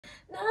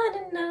na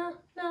na na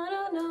na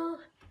na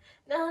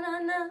na na na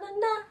na na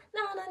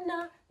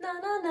na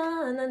na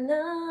na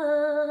na.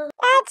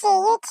 That's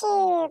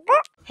YouTube.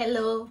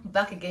 Hello,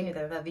 back again with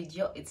another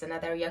video. It's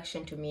another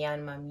reaction to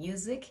Myanmar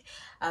music.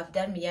 I've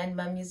done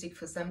Myanmar music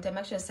for some time.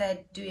 Actually, I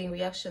started doing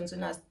reactions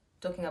when I was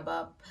talking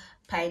about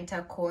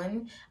Painter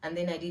Khin, and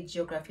then I did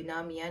geography,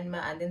 now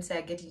Myanmar, and then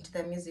started getting into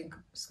the music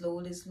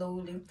slowly.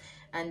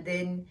 And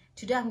then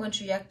today I'm going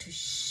to react to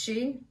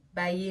Shin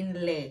by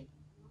Yin Le.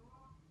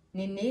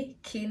 Nini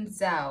Khin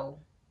Zhao.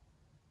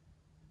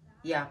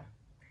 Yeah,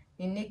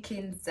 Nini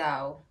Khin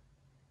Zhao.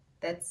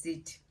 That's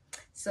it.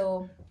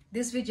 So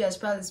this video is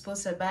probably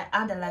sponsored by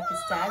Under Lucky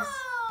Stars.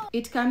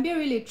 It can be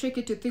really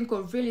tricky to think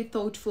of really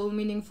thoughtful,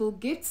 meaningful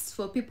gifts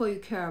for people you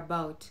care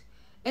about,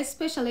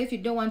 especially if you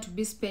don't want to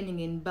be spending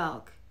in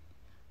bulk.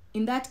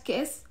 In that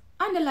case,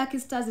 Under Lucky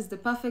Stars is the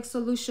perfect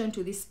solution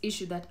to this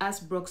issue that us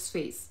brokes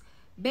face.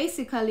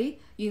 Basically,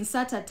 you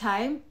insert a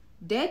time,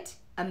 date,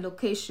 and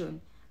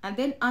location, and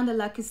then Under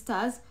Lucky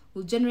Stars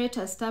will generate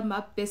a star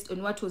map based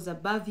on what was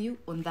above you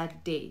on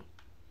that day.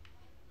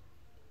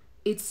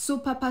 It's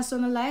super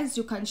personalized.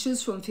 You can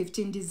choose from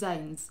 15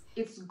 designs.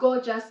 It's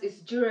gorgeous, it's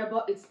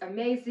durable, it's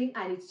amazing,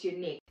 and it's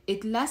unique.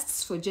 It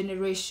lasts for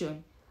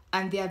generations,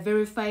 and they are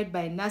verified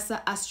by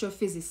NASA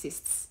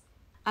astrophysicists.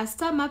 A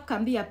star map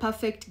can be a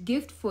perfect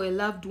gift for a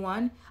loved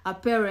one, a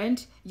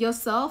parent,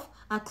 yourself,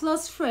 a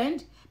close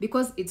friend,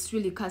 because it's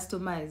really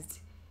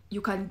customized.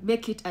 You can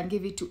make it and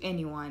give it to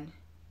anyone.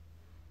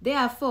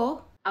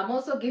 Therefore, I'm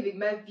also giving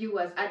my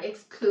viewers an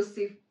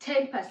exclusive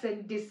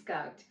 10%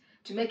 discount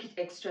to make it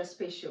extra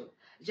special.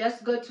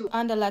 Just go to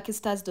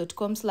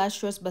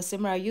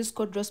underluckystars.com/Basemera. Use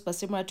code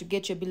Basemera to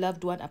get your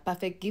beloved one a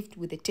perfect gift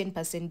with a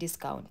 10%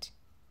 discount.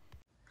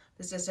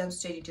 Let's just jump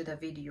straight into the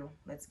video.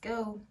 Let's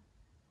go.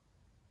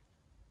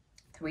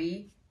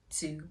 3,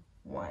 2,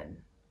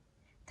 1.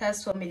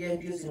 That's 4 million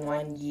views in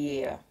 1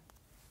 year.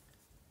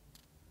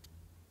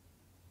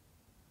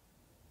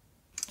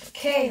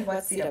 Okay,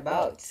 what's it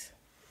about?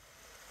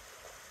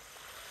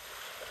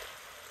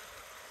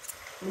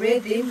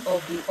 Rhythm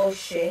of the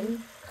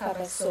Ocean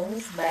cover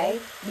songs by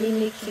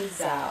Nini Khin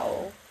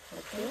Zhao.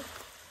 Okay.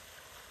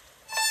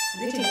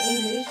 Is it in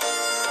English?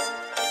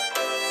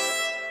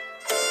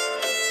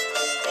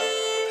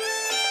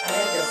 I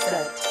like the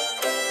start.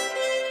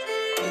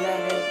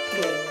 Beloved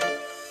Khin.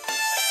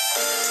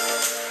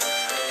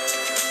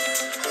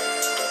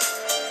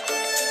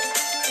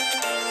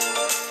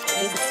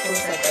 This is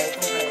sponsored by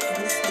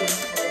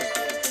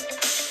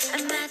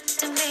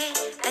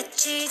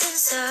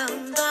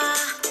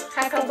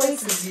Kaka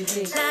voices you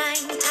did.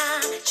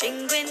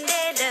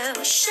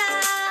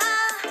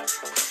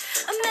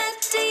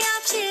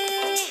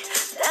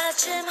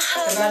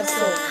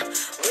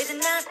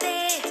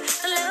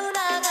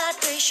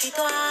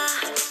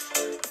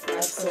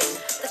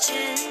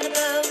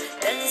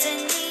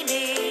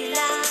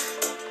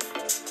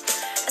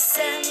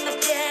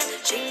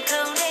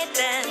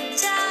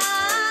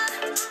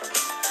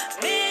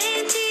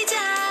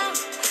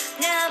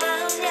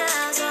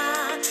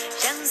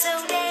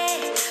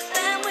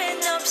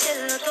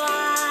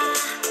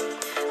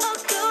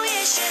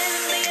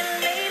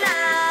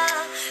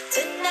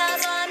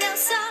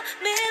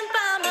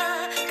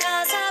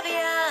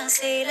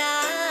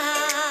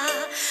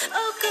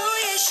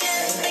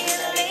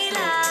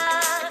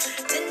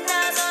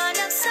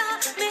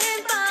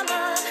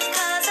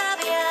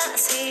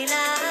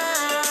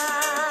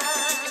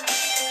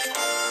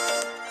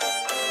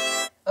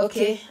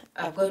 Okay,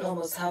 I've gone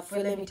almost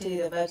halfway. Let me tell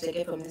you the vibes I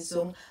get from this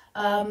song.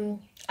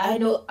 I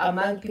know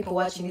among people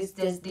watching this,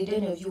 did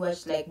any of you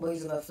watch like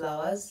Boys Over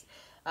Flowers?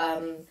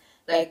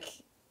 Like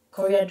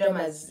Korean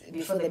dramas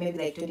before they maybe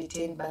like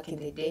 2010 back in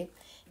the day.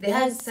 They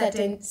had such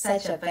a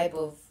vibe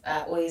of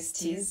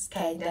OSTs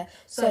kinda.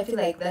 So I feel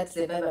like that's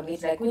the vibe I'm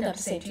getting. Like when I'm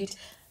saying to it,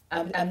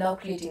 I'm now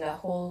creating a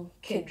whole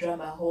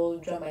whole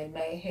drama in my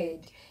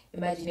head.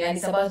 Imagine, and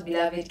it's about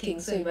beloved king.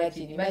 So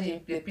imagine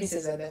the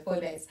princess and the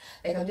four knights.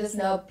 Like I'm just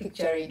now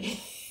picturing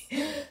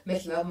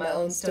making up my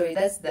own story.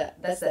 That's the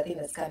thing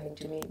that's coming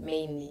to me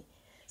mainly.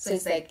 So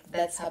it's like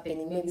that's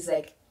happening. Maybe it's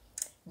like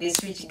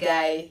this rich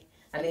guy,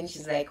 and then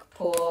she's like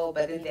poor,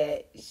 but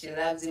then she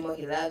loves him or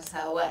he loves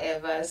her,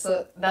 whatever.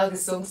 So now the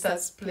song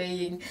starts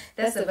playing.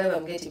 That's the vibe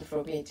I'm getting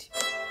from it.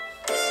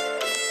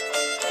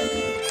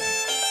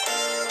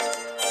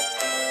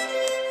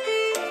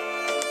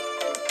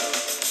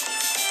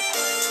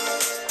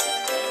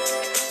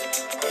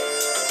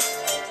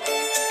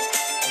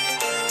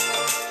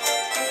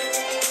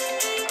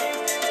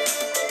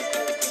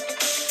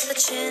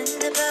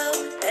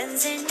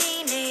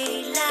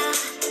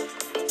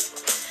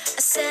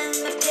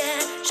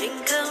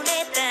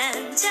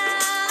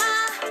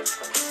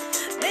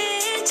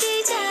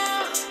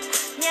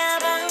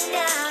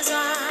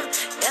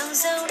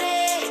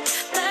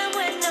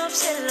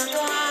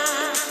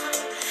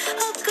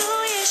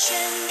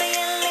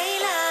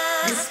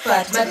 This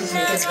part matters me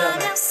as well.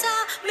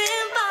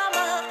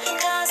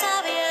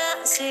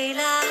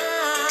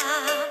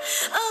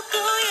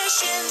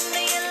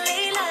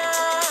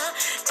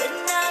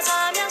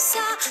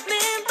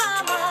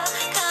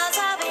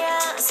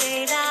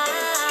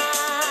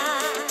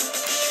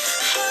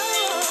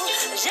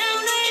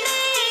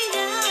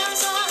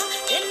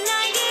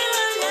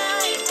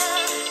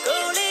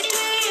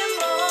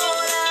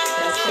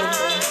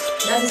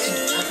 That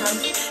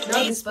is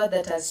now this part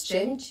that has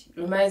changed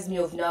reminds me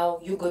of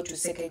now you go to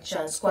second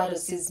chance, Squad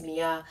sees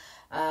Mia,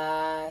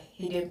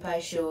 hidden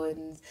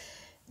passions,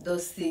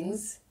 those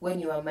things when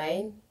you are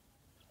mine.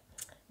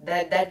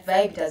 That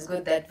vibe, it has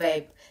got that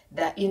vibe,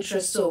 the intro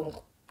song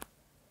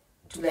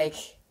to like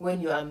when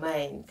you are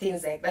mine,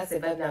 things like that's the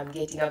vibe that I'm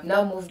getting. I've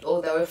now moved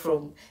all the way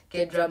from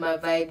K-drama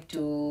vibe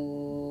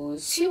to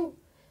Shu,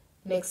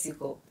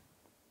 Mexico.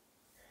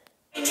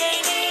 This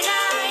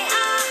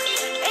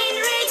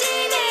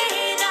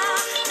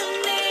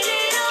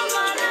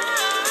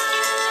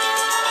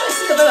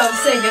is the vibe I'm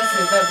saying, that's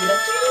the vibe.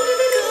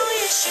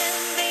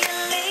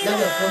 Now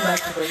we'll go back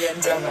to Korean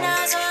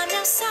dramas.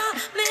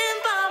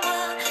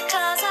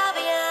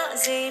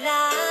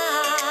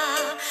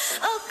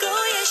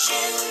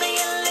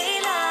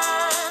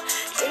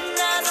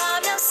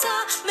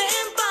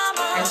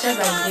 And she has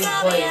a big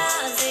voice.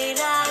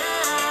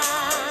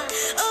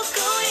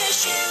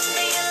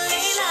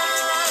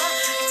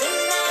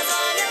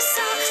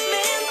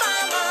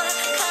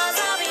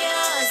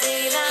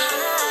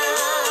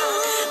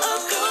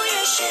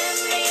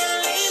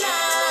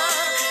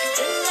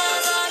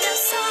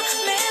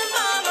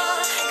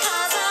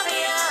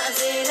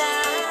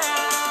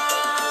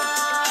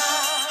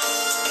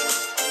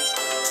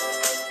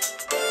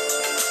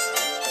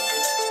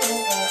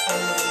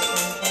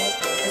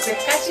 It's a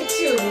catchy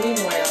tune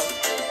meanwhile,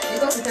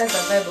 because it has the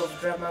vibe of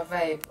drama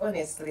vibe.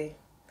 Honestly,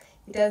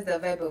 it has the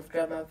vibe of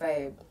drama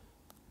vibe.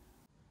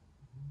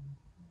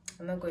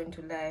 I'm not going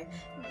to lie.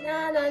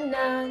 Na na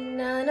na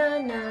na na na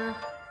na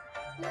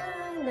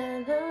na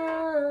na na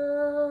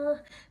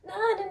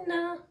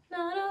na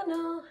na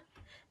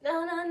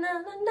na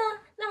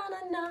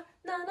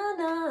na na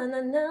na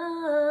na na.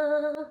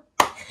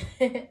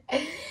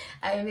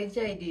 I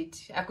enjoyed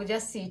it. I could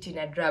just see it in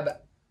a drama.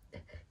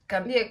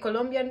 Can be a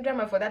Colombian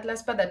drama for that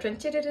last part that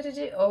went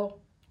or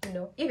you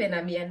know, even a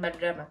Myanmar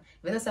drama.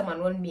 Even though someone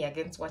warned me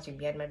against watching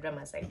Myanmar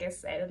dramas, I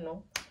guess I don't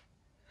know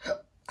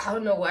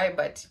why,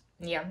 but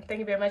yeah. Thank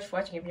you very much for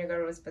watching. If you got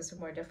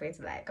Basemera, don't forget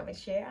to like, comment,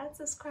 share, and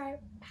subscribe.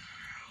 Bye.